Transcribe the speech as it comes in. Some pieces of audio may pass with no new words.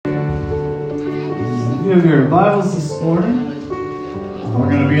you have your Bibles this morning, we're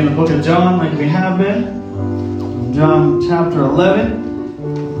going to be in the book of John like we have been. John chapter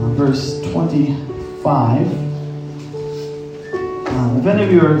 11, verse 25. If any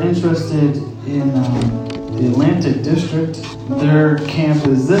of you are interested in the Atlantic District, their camp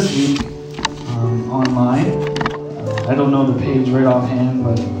is this week online. I don't know the page right offhand,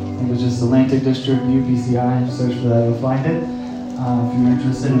 but I think it's just Atlantic District, UPCI. Search for that, you'll find it. If you're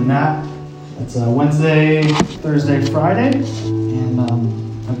interested in that. It's Wednesday, Thursday, Friday. And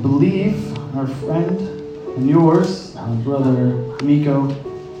I believe our friend and yours, Brother Miko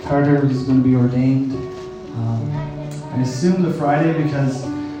Carter, is going to be ordained. I assume the Friday because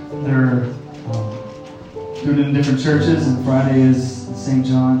they're doing it in different churches, and Friday is St.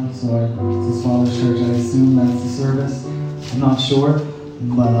 John, so it's his father's church. I assume that's the service. I'm not sure.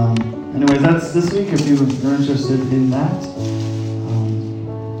 But anyways, that's this week if you're interested in that.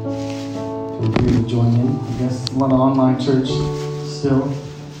 Feel free to join in. I guess a lot of online church still.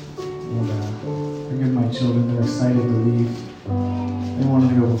 And forgive my children, they're excited to leave. They wanted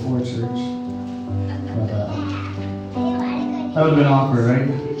to go before church. But that would have been awkward, right?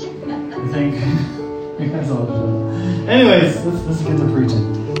 You think? That's all good. Anyways, let's get to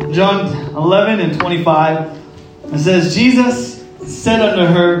preaching. John 11 and 25. It says, Jesus said unto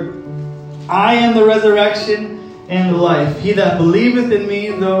her, I am the resurrection and the life. He that believeth in me,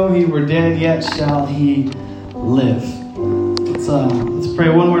 though he were dead, yet shall he live. Let's pray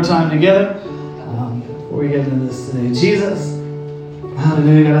one more time together before we get into this today. Jesus,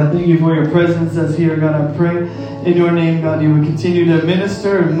 hallelujah, God, I thank you for your presence that's here. God, I pray in your name, God, you would continue to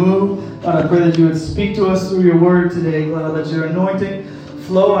minister and move. God, I pray that you would speak to us through your word today. God, let your anointing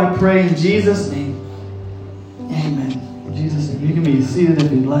flow, I pray in Jesus' name. Amen. In Jesus' name. You can be seated if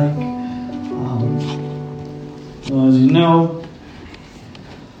you'd like. Well, as you know,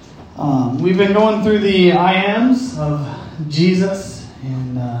 we've been going through the I ams of Jesus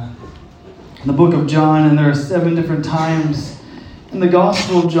in the book of John, and there are 7 different times in the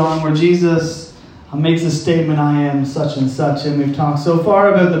Gospel of John where Jesus makes a statement, I am such and such. And we've talked so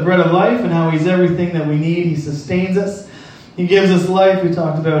far about the bread of life and how he's everything that we need. He sustains us. He gives us life. We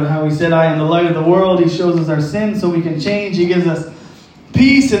talked about how he said, I am the light of the world. He shows us our sins so we can change. He gives us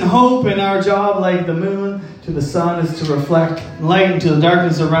peace and hope in our job, like the moon to the sun is to reflect light into the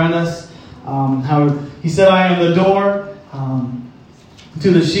darkness around us. How he said, I am the door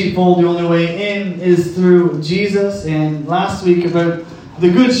to the sheepfold. The only way in is through Jesus. And last week about the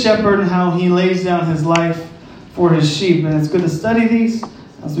good shepherd and how he lays down his life for his sheep. And it's good to study these,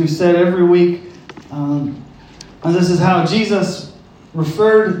 as we've said every week. And this is how Jesus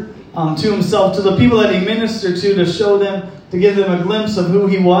referred to himself to the people that he ministered to show them, to give them a glimpse of who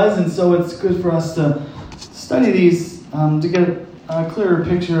he was. And so it's good for us to study these to get a clearer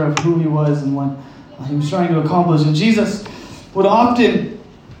picture of who he was and what he was trying to accomplish. And Jesus would often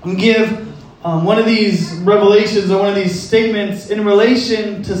give one of these revelations or one of these statements in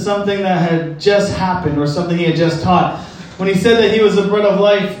relation to something that had just happened or something he had just taught. When he said that he was the bread of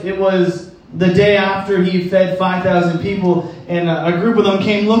life, it was the day after he fed 5,000 people, and a group of them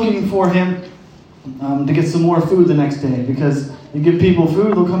came looking for him to get some more food the next day, because you give people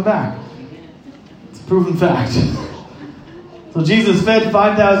food, they'll come back. It's a proven fact. So Jesus fed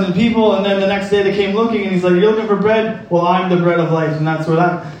 5,000 people, and then the next day they came looking, and he's like, you're looking for bread? Well, I'm the bread of life. And that's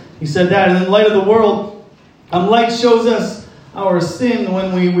where he said that. And then light of the world, light shows us our sin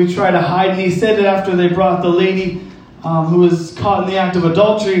when we try to hide. And he said it after they brought the lady who was caught in the act of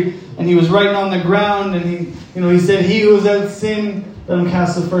adultery, and he was writing on the ground, and he said, he who is without sin, let him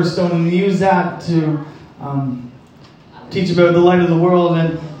cast the first stone. And he used that to teach about the light of the world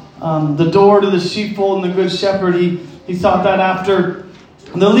and the door to the sheepfold and the good shepherd. He taught that after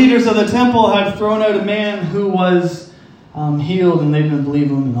the leaders of the temple had thrown out a man who was healed, and they didn't believe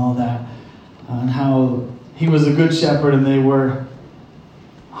him and all that, and how he was a good shepherd and they were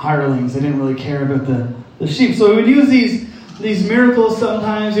hirelings. They didn't really care about the sheep. So he would use these miracles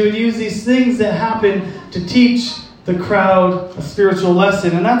sometimes. He would use these things that happen to teach the crowd a spiritual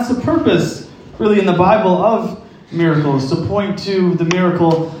lesson. And that's the purpose, really, in the Bible of miracles, to point to the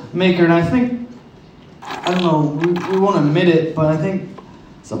miracle maker. And I think, I don't know, we won't admit it, but I think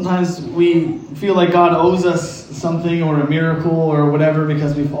sometimes we feel like God owes us something or a miracle or whatever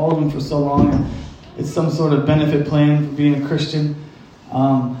because we followed him for so long. It's some sort of benefit plan for being a Christian.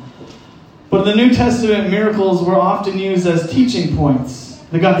 But in the New Testament, miracles were often used as teaching points.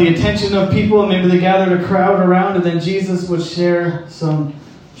 They got the attention of people, and maybe they gathered a crowd around, and then Jesus would share some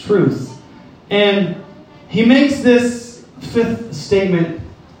truth. And he makes this 5th statement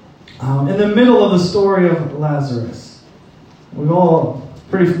in the middle of the story of Lazarus. We've all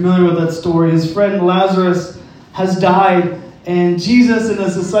pretty familiar with that story. His friend Lazarus has died, and Jesus and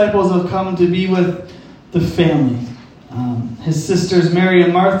his disciples have come to be with the family. His sisters Mary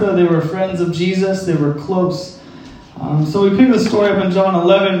and Martha, they were friends of Jesus. They were close. So we pick the story up in John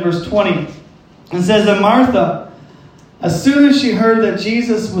 11, verse 20. It says that Martha, as soon as she heard that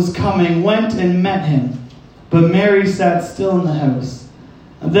Jesus was coming, went and met him. But Mary sat still in the house.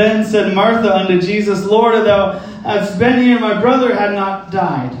 And then said Martha unto Jesus, Lord, if thou hadst been here, my brother had not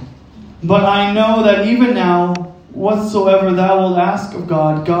died. But I know that even now, whatsoever thou wilt ask of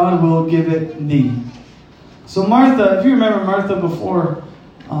God, God will give it thee. So Martha, if you remember Martha before,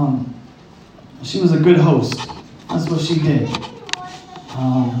 she was a good host. That's what she did.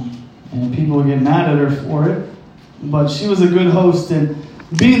 And people would get mad at her for it. But she was a good host. And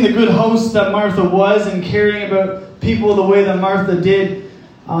being the good host that Martha was and caring about people the way that Martha did,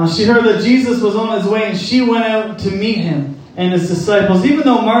 she heard that Jesus was on his way and she went out to meet him and his disciples. Even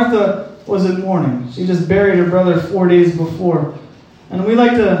though Martha was in mourning. She just buried her brother 4 days before. And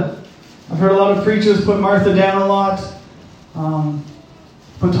I've heard a lot of preachers put Martha down a lot.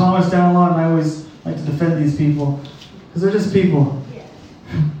 Put Thomas down a lot. And I always like to defend these people. Because they're just people.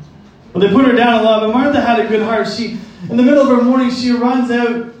 But they put her down a lot. But Martha had a good heart. In the middle of her mourning, she runs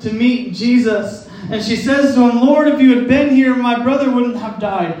out to meet Jesus. And she says to him, Lord, if you had been here, my brother wouldn't have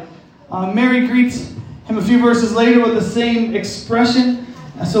died. Mary greets him a few verses later with the same expression.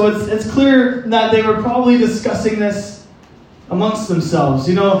 So it's clear that they were probably discussing this amongst themselves.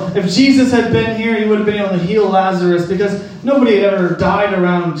 You know, if Jesus had been here, he would have been able to heal Lazarus, because nobody had ever died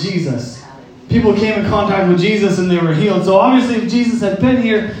around Jesus. People came in contact with Jesus and they were healed. So obviously if Jesus had been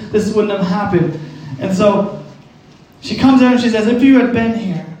here, this wouldn't have happened. And so she comes out and she says, if you had been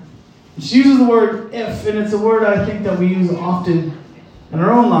here. She uses the word if, and it's a word I think that we use often in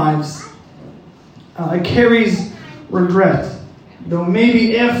our own lives. It carries regret. You know,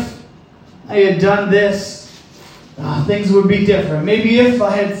 maybe if I had done this, things would be different. Maybe if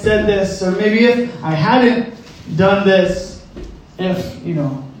I had said this, or maybe if I hadn't done this, if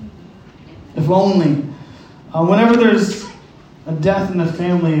only. Whenever there's a death in the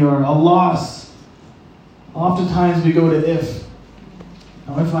family or a loss, oftentimes we go to if.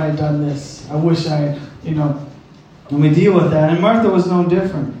 If I had done this, I wish I had, and we deal with that. And Martha was no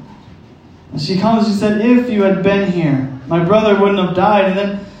different. And she comes, she said, if you had been here, my brother wouldn't have died. And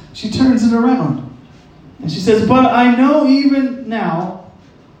then she turns it around. And she says, but I know even now,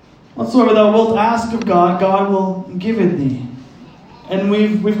 whatsoever thou wilt ask of God, God will give it thee. And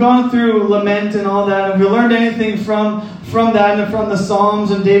we've gone through lament and all that. And if we learned anything from that and from the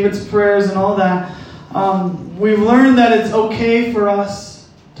Psalms and David's prayers and all that, we've learned that it's okay for us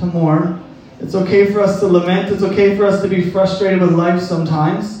to mourn. It's okay for us to lament. It's okay for us to be frustrated with life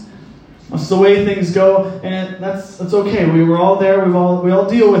sometimes. That's the way things go, and that's okay. We were all there. We all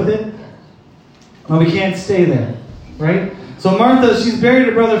deal with it. But we can't stay there, right? So Martha, she's buried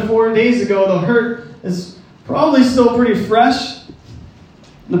her brother 4 days ago. The hurt is probably still pretty fresh.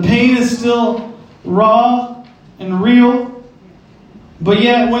 The pain is still raw and real. But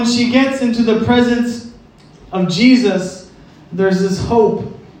yet, when she gets into the presence of Jesus, there's this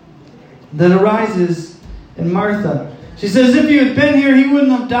hope that arises in Martha. She says, if you had been here, he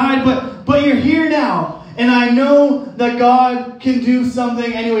wouldn't have died, but you're here now. And I know that God can do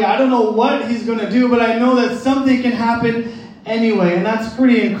something anyway. I don't know what he's going to do, but I know that something can happen anyway. And that's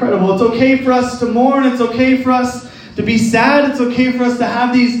pretty incredible. It's okay for us to mourn. It's okay for us to be sad. It's okay for us to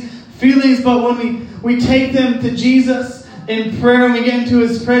have these feelings. But when we take them to Jesus in prayer and we get into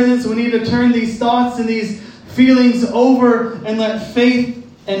his presence, we need to turn these thoughts and these feelings over and let faith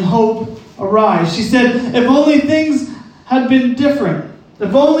and hope arise. She said, if only things had been different.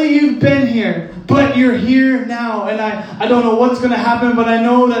 If only you'd been here. But you're here now. And I don't know what's going to happen, but I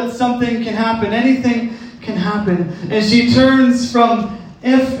know that something can happen. Anything can happen. And she turns from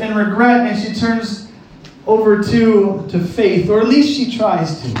if and regret, and she turns over to faith. Or at least she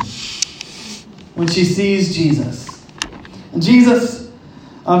tries to. When she sees Jesus. And Jesus,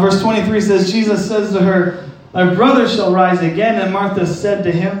 verse 23 says, Jesus says to her, my brother shall rise again. And Martha said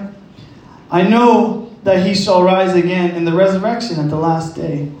to him, I know that he shall rise again in the resurrection at the last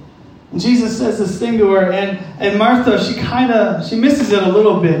day. And Jesus says this thing to her, and Martha, she misses it a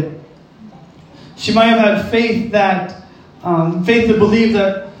little bit. She might have had faith to believe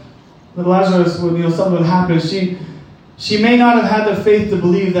that Lazarus would, something would happen. She may not have had the faith to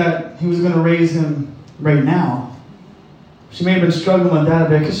believe that he was going to raise him right now. She may have been struggling with that a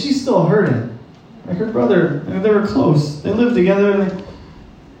bit, because she's still hurting. Like her brother, they were close. They lived together,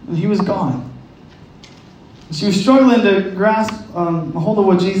 and he was gone. She was struggling to grasp a hold of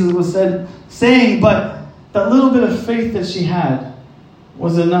what Jesus was saying, but that little bit of faith that she had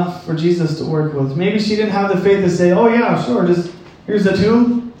was enough for Jesus to work with. Maybe she didn't have the faith to say, oh yeah, sure, just here's the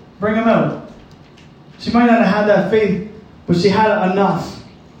tomb, bring him out. She might not have had that faith, but she had enough.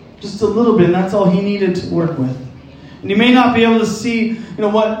 Just a little bit, and that's all he needed to work with. And you may not be able to see,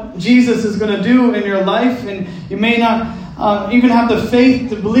 what Jesus is going to do in your life, and you may not even have the faith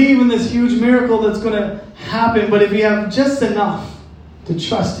to believe in this huge miracle that's going to happen, but if you have just enough to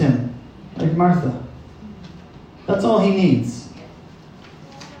trust him, like Martha, that's all he needs.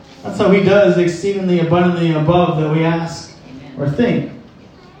 That's how he does exceedingly abundantly above that we ask or think.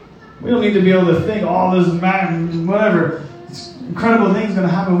 We don't need to be able to think, whatever, incredible thing's going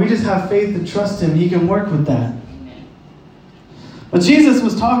to happen. We just have faith to trust him. He can work with that. But Jesus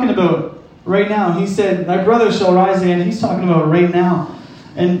was talking about right now. He said, thy brother shall rise again. He's talking about right now.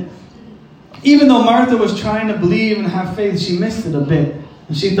 And even though Martha was trying to believe and have faith, she missed it a bit.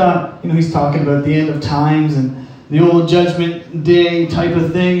 And she thought, he's talking about the end of times and the old judgment day type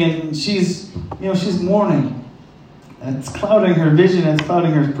of thing. And she's mourning. It's clouding her vision. It's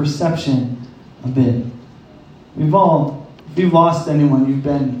clouding her perception a bit. If you've lost anyone, you've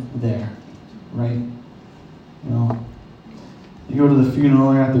been there, right? You go to the funeral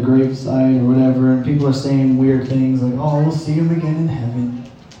or at the graveside or whatever, and people are saying weird things like, oh, we'll see him again in heaven,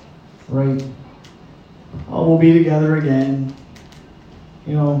 right? Oh, we'll be together again.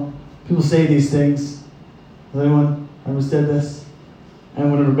 People say these things. Has anyone ever said this?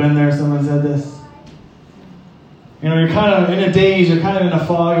 Anyone ever been there? Someone said this? You're kind of in a daze, you're kind of in a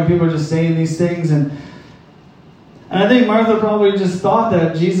fog, and people are just saying these things. And I think Martha probably just thought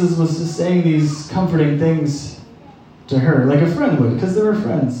that Jesus was just saying these comforting things to her, like a friend would, because they were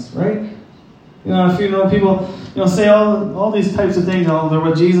friends, right? At a funeral, people, say all these types of things. They're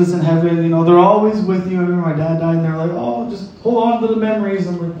with Jesus in heaven. They're always with you. I remember my dad died, and they're like, oh, just hold on to the memories.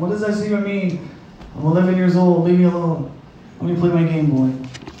 I'm like, what does that even mean? I'm 11 years old. Leave me alone. Let me play my Game Boy.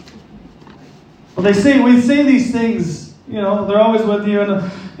 But we say these things. They're always with you,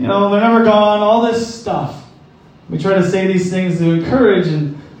 and they're never gone. All this stuff. We try to say these things to encourage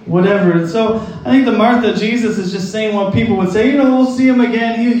and whatever. And so I think the Martha, Jesus is just saying what people would say, we'll see him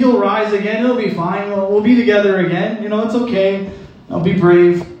again. He'll rise again. It'll be fine. We'll be together again. It's okay. I'll be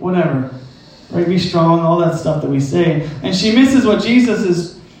brave. Whatever. Right? Be strong. All that stuff that we say. And she misses what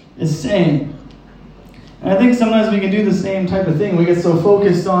Jesus is saying. And I think sometimes we can do the same type of thing. We get so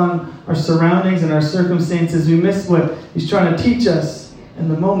focused on our surroundings and our circumstances, we miss what he's trying to teach us in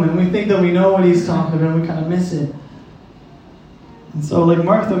the moment. We think that we know what he's talking about, and we kind of miss it. And so, like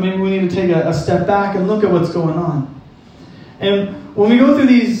Martha, maybe we need to take a step back and look at what's going on. And when we go through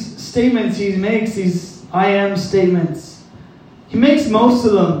these statements he makes, these I am statements, he makes most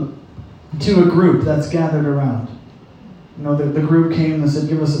of them to a group that's gathered around. The group came and said,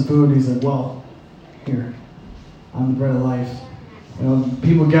 give us some food. And he said, well, here, I'm the bread of life.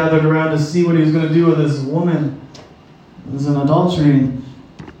 People gathered around to see what he was going to do with this woman. It was an adultery.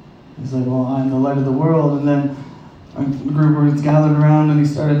 He's like, well, I'm the light of the world. And then a group was gathered around and he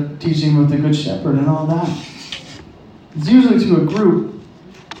started teaching with the Good Shepherd and all that. It's usually to a group.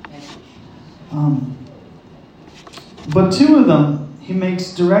 But two of them he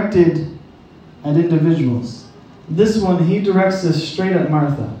makes directed at individuals. This one, he directs this straight at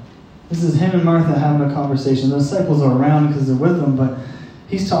Martha. This is him and Martha having a conversation. The disciples are around because they're with him, but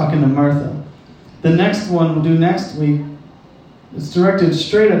he's talking to Martha. The next one we'll do next week is directed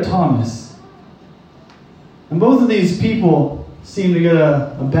straight at Thomas. And both of these people seem to get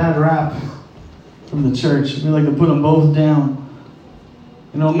a bad rap from the church. We like to put them both down.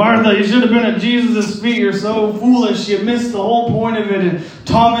 Martha, you should have been at Jesus' feet. You're so foolish. You missed the whole point of it. And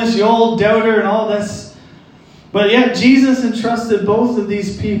Thomas, you old doubter, and all this. But yet Jesus entrusted both of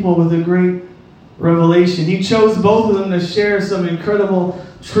these people with a great revelation. He chose both of them to share some incredible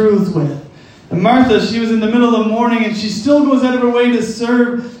truths with. And Martha, she was in the middle of the morning and she still goes out of her way to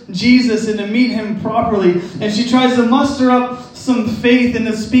serve Jesus and to meet him properly. And she tries to muster up some faith and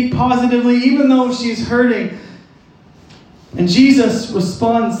to speak positively even though she's hurting. And Jesus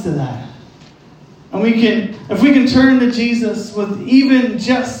responds to that. And if we can turn to Jesus with even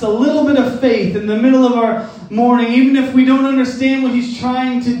just a little bit of faith in the middle of our morning, even if we don't understand what he's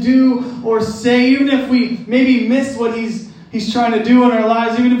trying to do or say, even if we maybe miss what he's trying to do in our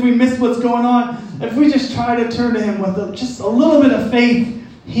lives, even if we miss what's going on, if we just try to turn to him with just a little bit of faith,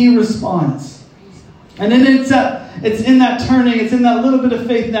 he responds. And then it's in that turning, it's in that little bit of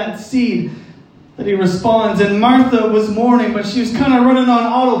faith, that seed, that he responds. And Martha was mourning, but she was kind of running on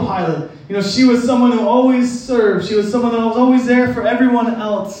autopilot. She was someone who always served. She was someone that was always there for everyone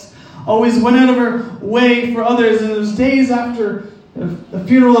else. Always went out of her way for others. And it was days after the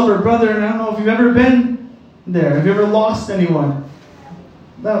funeral of her brother. And I don't know if you've ever been there. Have you ever lost anyone?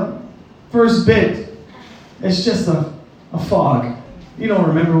 that first bit, it's just a fog. You don't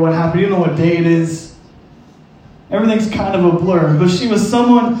remember what happened. You don't know what day it is. Everything's kind of a blur. But she was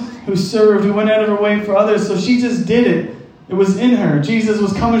someone who served, who went out of her way for others, so she just did it. It was in her. Jesus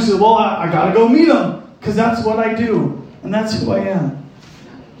was coming. She said, well, I got to go meet him because that's what I do. And that's who I am.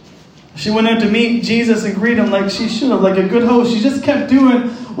 She went out to meet Jesus and greet him like she should have, like a good host. She just kept doing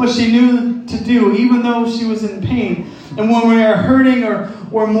what she knew to do, even though she was in pain. And when we are hurting or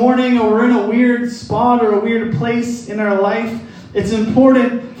we're mourning or we're in a weird spot or a weird place in our life, it's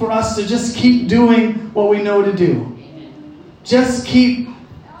important for us to just keep doing what we know to do. Just keep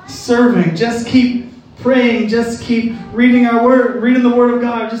serving. Just keep praying. Just keep reading our word, reading the word of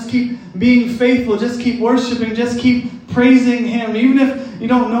God. Just keep being faithful. Just keep worshiping. Just keep praising him. Even if you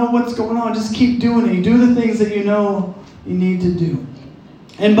don't know what's going on, just keep doing it. You do the things that you know you need to do.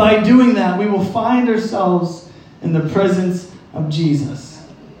 And by doing that, we will find ourselves in the presence of Jesus.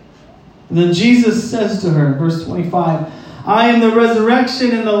 And then Jesus says to her, verse 25, I am the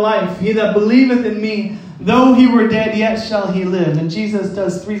resurrection and the life. He that believeth in me, though he were dead, yet shall he live. And Jesus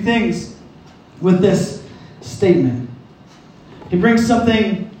does three things with this statement. He brings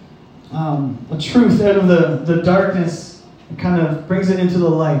something, a truth out of the darkness, and kind of brings it into the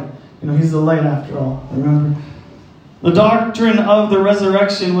light. You know, he's the light after all, remember? The doctrine of the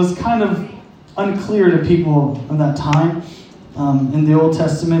resurrection was kind of unclear to people of that time. In the Old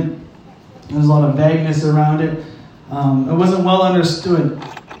Testament, there was a lot of vagueness around it. It wasn't well understood.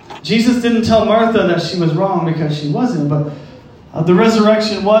 Jesus didn't tell Martha that she was wrong because she wasn't, but the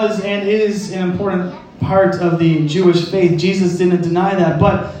resurrection was and is an important part of the Jewish faith. Jesus didn't deny that,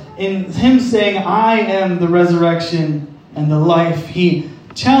 but in him saying, I am the resurrection and the life, he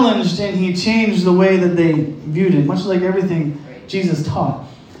challenged and he changed the way that they viewed it, much like everything Jesus taught.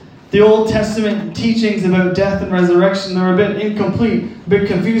 The Old Testament teachings about death and resurrection, they're a bit incomplete, a bit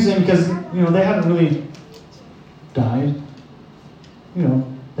confusing because, they hadn't really died.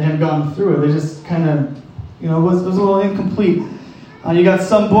 They hadn't gone through it. They just kind of, it was a little incomplete. You got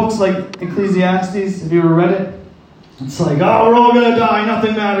some books like Ecclesiastes, have you ever read it? It's like, oh, we're all going to die,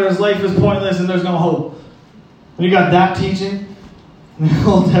 nothing matters, life is pointless, and there's no hope. And you got that teaching in the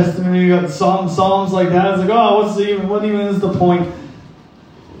Old Testament. You got Psalms like that. It's like, oh, what even is the point?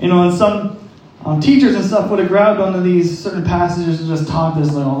 And some teachers and stuff would have grabbed onto these certain passages and just taught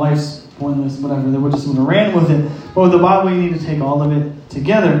this, like, oh, life's pointless, whatever. They would have ran with it. But with the Bible, you need to take all of it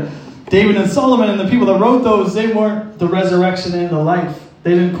together. David and Solomon and the people that wrote those, they weren't the resurrection and the life.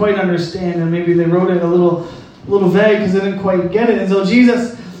 They didn't quite understand, and maybe they wrote it a little vague because they didn't quite get it. And so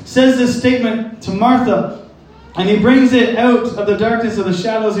Jesus says this statement to Martha, and he brings it out of the darkness of the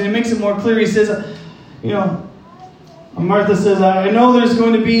shadows, and he makes it more clear. He says, Martha says, I know there's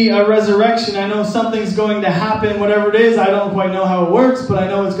going to be a resurrection. I know something's going to happen, whatever it is. I don't quite know how it works, but I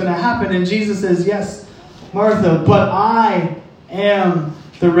know it's going to happen. And Jesus says, yes, Martha, but I am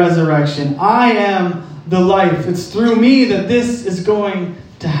the resurrection. I am the life. It's through me that this is going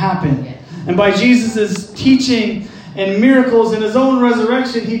to happen. And by Jesus' teaching and miracles and his own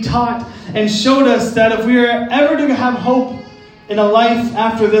resurrection, he taught and showed us that if we are ever to have hope in a life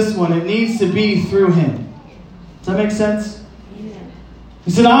after this one, it needs to be through him. Does that make sense?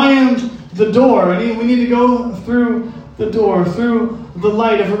 He said, I am the door. And we need to go through the door, through the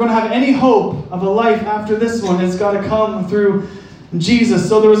light. If we're going to have any hope of a life after this one, it's got to come through Jesus.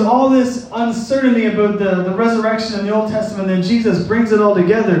 So there was all this uncertainty about the resurrection in the Old Testament, and then Jesus brings it all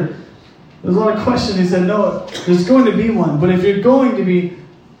together. There's a lot of questions. He said, no, there's going to be one. But if you're going to be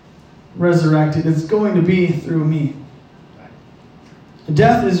resurrected, it's going to be through me.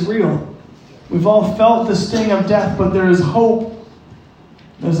 Death is real. We've all felt the sting of death, but there is hope.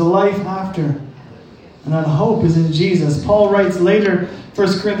 There's a life after. And that hope is in Jesus. Paul writes later,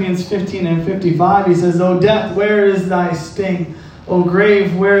 1 Corinthians 15 and 55, he says, O death, where is thy sting? O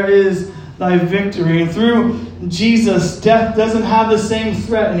grave, where is thy victory? And through Jesus, death doesn't have the same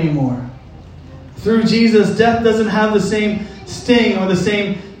threat anymore. Through Jesus, death doesn't have the same sting or the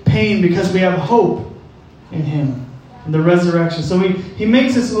same pain because we have hope in him. The resurrection. So he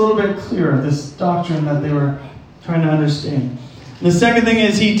makes this a little bit clearer, this doctrine that they were trying to understand. And the second thing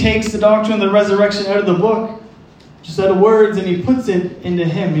is he takes the doctrine of the resurrection out of the book, just out of words, and he puts it into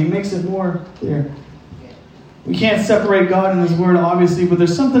him. He makes it more clear. We can't separate God and his word, obviously, but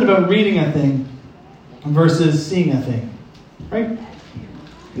there's something about reading a thing versus seeing a thing. Right?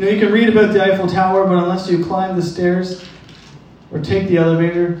 You can read about the Eiffel Tower, but unless you climb the stairs or take the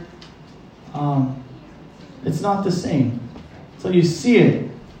elevator, it's not the same. So you see it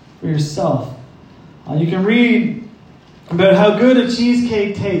for yourself. You can read about how good a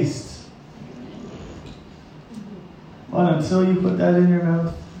cheesecake tastes. But until you put that in your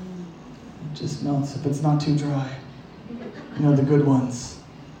mouth, it just melts if it's not too dry. You know, the good ones.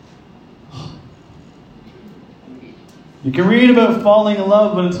 You can read about falling in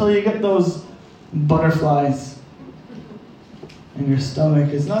love, but until you get those butterflies in your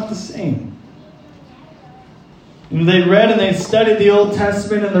stomach, it's not the same. You know, they read and they studied the Old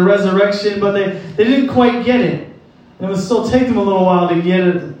Testament and the resurrection, but they didn't quite get it. And it would still take them a little while to get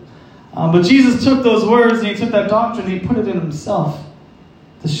it. But Jesus took those words and he took that doctrine and he put it in himself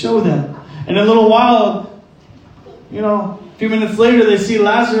to show them. And in a little while, you know, a few minutes later, they see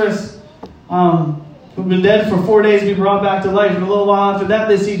Lazarus, who'd been dead for 4 days, be brought back to life. And a little while after that,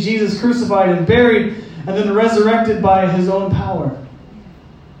 they see Jesus crucified and buried and then resurrected by his own power.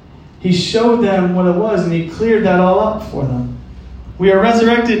 He showed them what it was and he cleared that all up for them. We are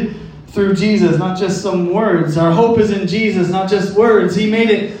resurrected through Jesus, not just some words. Our hope is in Jesus, not just words. He made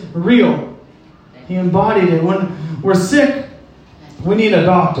it real. He embodied it. When we're sick, we need a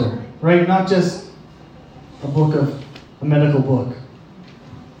doctor, right? Not just a medical book.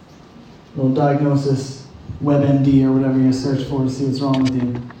 A little diagnosis, WebMD or whatever you search for to see what's wrong with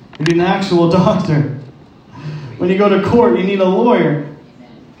you. You need an actual doctor. When you go to court, you need a lawyer,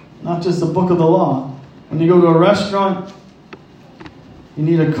 not just a book of the law. When you go to a restaurant, you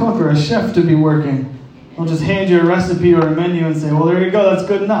need a cook or a chef to be working. They'll just hand you a recipe or a menu and say, well, there you go, that's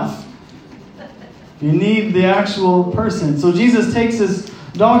good enough. You need the actual person. So Jesus takes his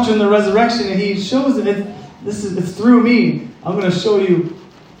doctrine, the resurrection, and he shows it. It's through me. I'm going to show you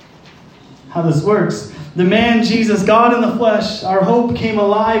how this works. The man Jesus, God in the flesh, our hope came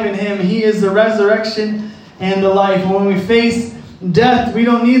alive in him. He is the resurrection and the life. When we face death, we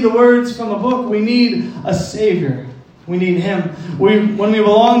don't need the words from a book. We need a Savior. We need him. When we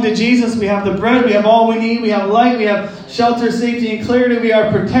belong to Jesus, we have the bread, we have all we need, we have light, we have shelter, safety, and clarity. We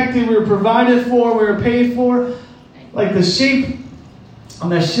are protected, we are provided for, we are paid for, like the sheep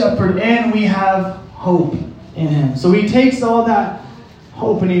and the shepherd, and we have hope in him. So he takes all that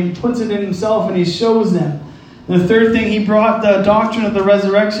hope and he puts it in himself and he shows them. And the third thing, he brought the doctrine of the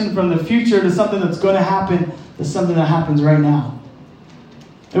resurrection from the future to something that's going to happen, to something that happens right now.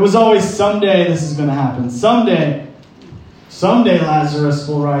 It was always someday this is going to happen. Someday Lazarus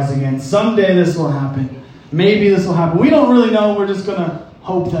will rise again. Someday this will happen. Maybe this will happen. We don't really know. We're just going to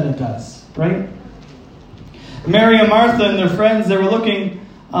hope that it does. Right? Mary and Martha and their friends, they were looking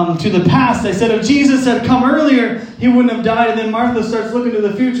to the past. They said if Jesus had come earlier, he wouldn't have died. And then Martha starts looking to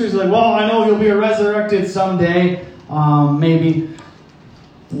the future. She's like, well, I know he'll be resurrected someday. Maybe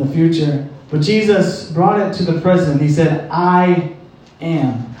in the future. But Jesus brought it to the present. He said, I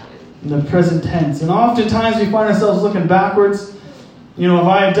am. In the present tense. And oftentimes we find ourselves looking backwards. You know, if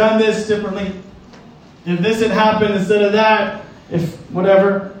I had done this differently, if this had happened instead of that, if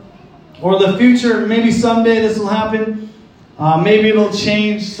whatever. Or the future, maybe someday this will happen. Maybe it'll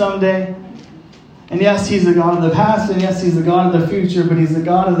change someday. And yes, he's the God of the past, and yes, he's the God of the future, but he's the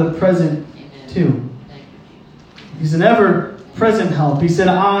God of the present too. He's an ever-present help. He said,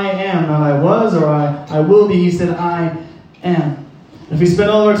 I am, not I was or I will be. He said, I am. If we spend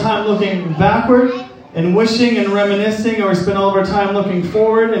all of our time looking backward and wishing and reminiscing, or we spend all of our time looking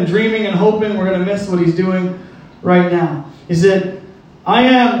forward and dreaming and hoping, we're going to miss what he's doing right now. He said, I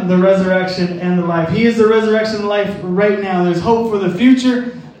am the resurrection and the life. He is the resurrection and life right now. There's hope for the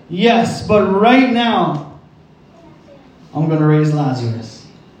future, yes, but right now, I'm going to raise Lazarus.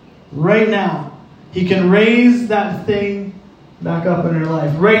 Right now, he can raise that thing back up in your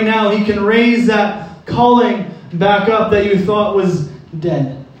life. Right now, he can raise that calling back up that you thought was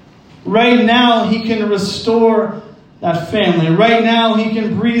dead. Right now, he can restore that family. Right now, he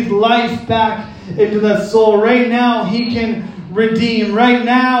can breathe life back into that soul. Right now, he can redeem. Right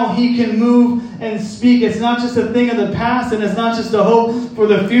now, he can move and speak. It's not just a thing of the past, and it's not just a hope for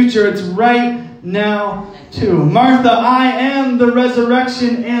the future. It's right now, too. Martha, I am the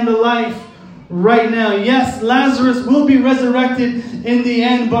resurrection and the life. Right now. Yes, Lazarus will be resurrected in the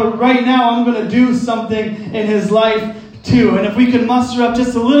end, but right now I'm going to do something in his life too. And if we could muster up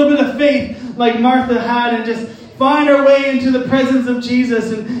just a little bit of faith like Martha had and just find our way into the presence of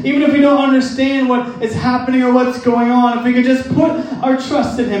Jesus, and even if we don't understand what is happening or what's going on, if we could just put our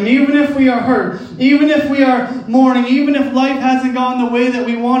trust in him, even if we are hurt, even if we are mourning, even if life hasn't gone the way that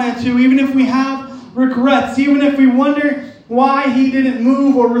we want it to, even if we have regrets, even if we wonder why he didn't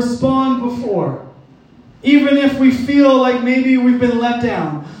move or respond before. Even if we feel like maybe we've been let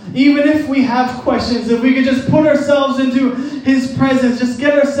down. Even if we have questions, if we could just put ourselves into his presence, just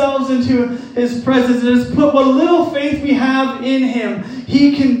get ourselves into his presence and just put what little faith we have in him,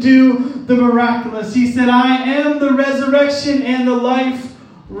 he can do the miraculous. He said, I am the resurrection and the life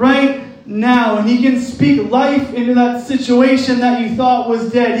right now. And He can speak life into that situation that you thought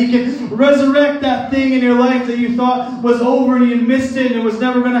was dead. He can resurrect that thing in your life that you thought was over and you missed it and it was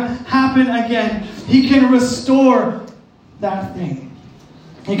never going to happen again. He can restore that thing.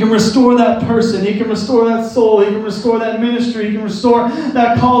 He can restore that person. He can restore that soul. He can restore that ministry. He can restore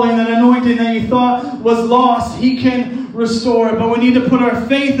that calling, that anointing that you thought was lost. He can restore it. But we need to put our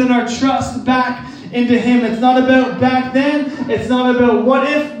faith and our trust back into Him. It's not about back then. It's not about what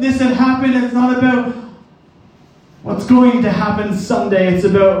if this had happened. It's not about what's going to happen someday. It's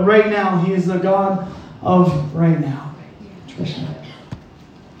about right now. He is the God of right now. Trisha,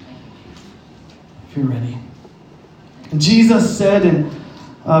 if you're ready. And Jesus said in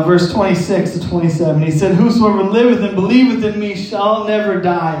verse 26 to 27, He said, "Whosoever liveth and believeth in me shall never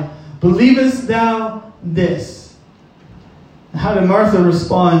die. Believest thou this?" How did Martha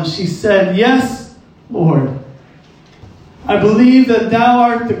respond? She said, "Yes, Lord. I believe that thou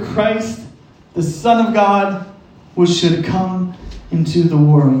art the Christ, the Son of God, which should come into the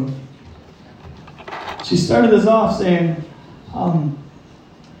world." She started this off saying, God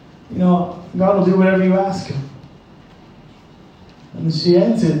will do whatever you ask Him. And she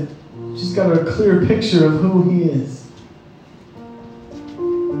ends it. She's got a clear picture of who He is.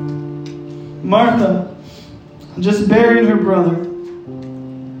 Martha, just burying her brother.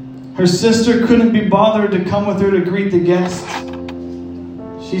 Her sister couldn't be bothered to come with her to greet the guests.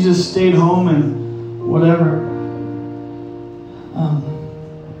 She just stayed home and whatever.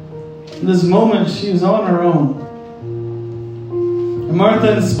 In this moment, she was on her own. And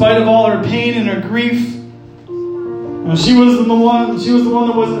Martha, in spite of all her pain and her grief, she was the one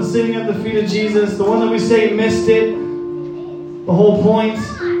that wasn't sitting at the feet of Jesus, the one that we say missed it, the whole point.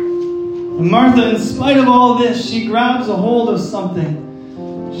 And Martha, in spite of all this, she grabs a hold of something.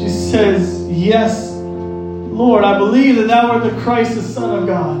 She says, "Yes, Lord, I believe that thou art the Christ, the Son of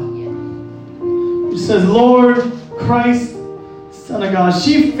God." She says, "Lord, Christ, Son of God."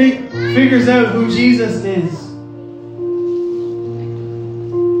 She figures out who Jesus is.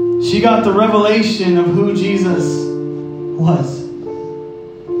 She got the revelation of who Jesus was.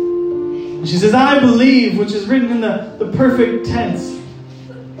 She says, "I believe," which is written in the perfect tense,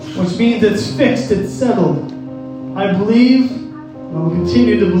 which means it's fixed, it's settled. I believe, and I will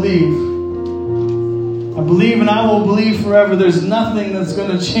continue to believe. I believe and I will believe forever. There's nothing that's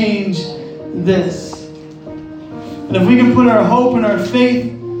going to change this. And if we can put our hope and our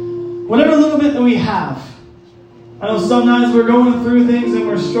faith, whatever little bit that we have. I know sometimes we're going through things and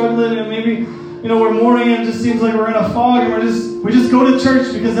we're struggling and maybe we're mourning and it just seems like we're in a fog and we just go to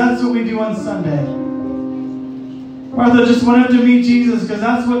church because that's what we do on Sunday. Martha just went out to meet Jesus because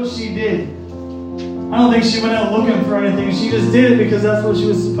that's what she did. I don't think she went out looking for anything. She just did it because that's what she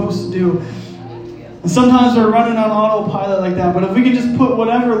was supposed to do. And sometimes we're running on autopilot like that. But if we can just put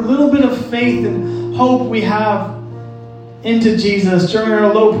whatever little bit of faith and hope we have into Jesus during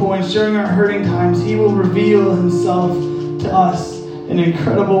our low points, during our hurting times, He will reveal Himself to us in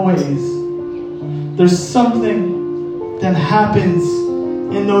incredible ways. There's something that happens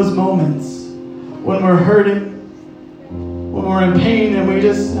in those moments when we're hurting, when we're in pain, and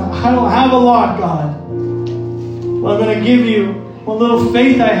I don't have a lot, God. But I'm going to give you what little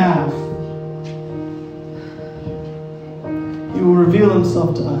faith I have. He will reveal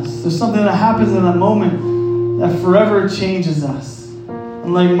Himself to us. There's something that happens in that moment that forever changes us.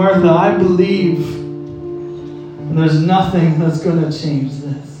 And like Martha, I believe, and there's nothing that's going to change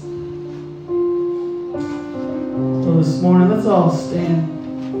this. So this morning, let's all stand.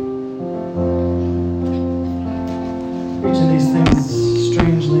 Preaching these things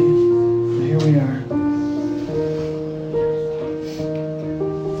strangely, but here we are.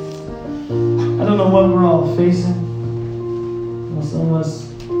 I don't know what we're all facing. Some of us,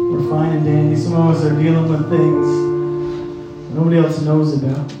 we're fine and dandy. Some of us are dealing with things nobody else knows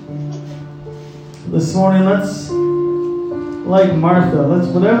about. This morning, let's, like Martha,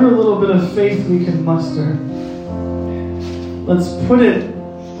 whatever little bit of faith we can muster, let's put it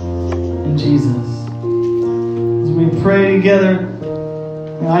in Jesus. As we pray together,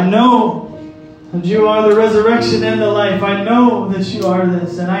 I know that you are the resurrection and the life. I know that you are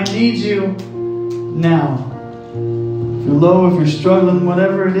this, and I need you now. If you're low, if you're struggling,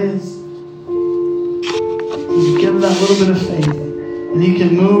 whatever it is, just give Him that little bit of faith. And He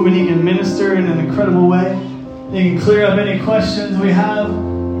can move and He can minister in an incredible way. He can clear up any questions we have.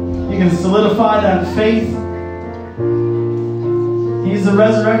 He can solidify that faith. He's the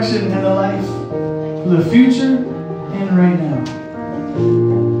resurrection and the life for the future and right now.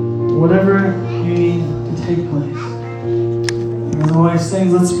 Whatever you need to take place. As the wife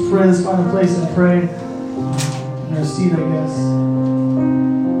sings, let's pray. Let's find a place and pray. In our seat, I guess.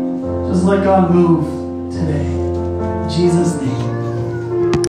 Just let God move today. In Jesus' name.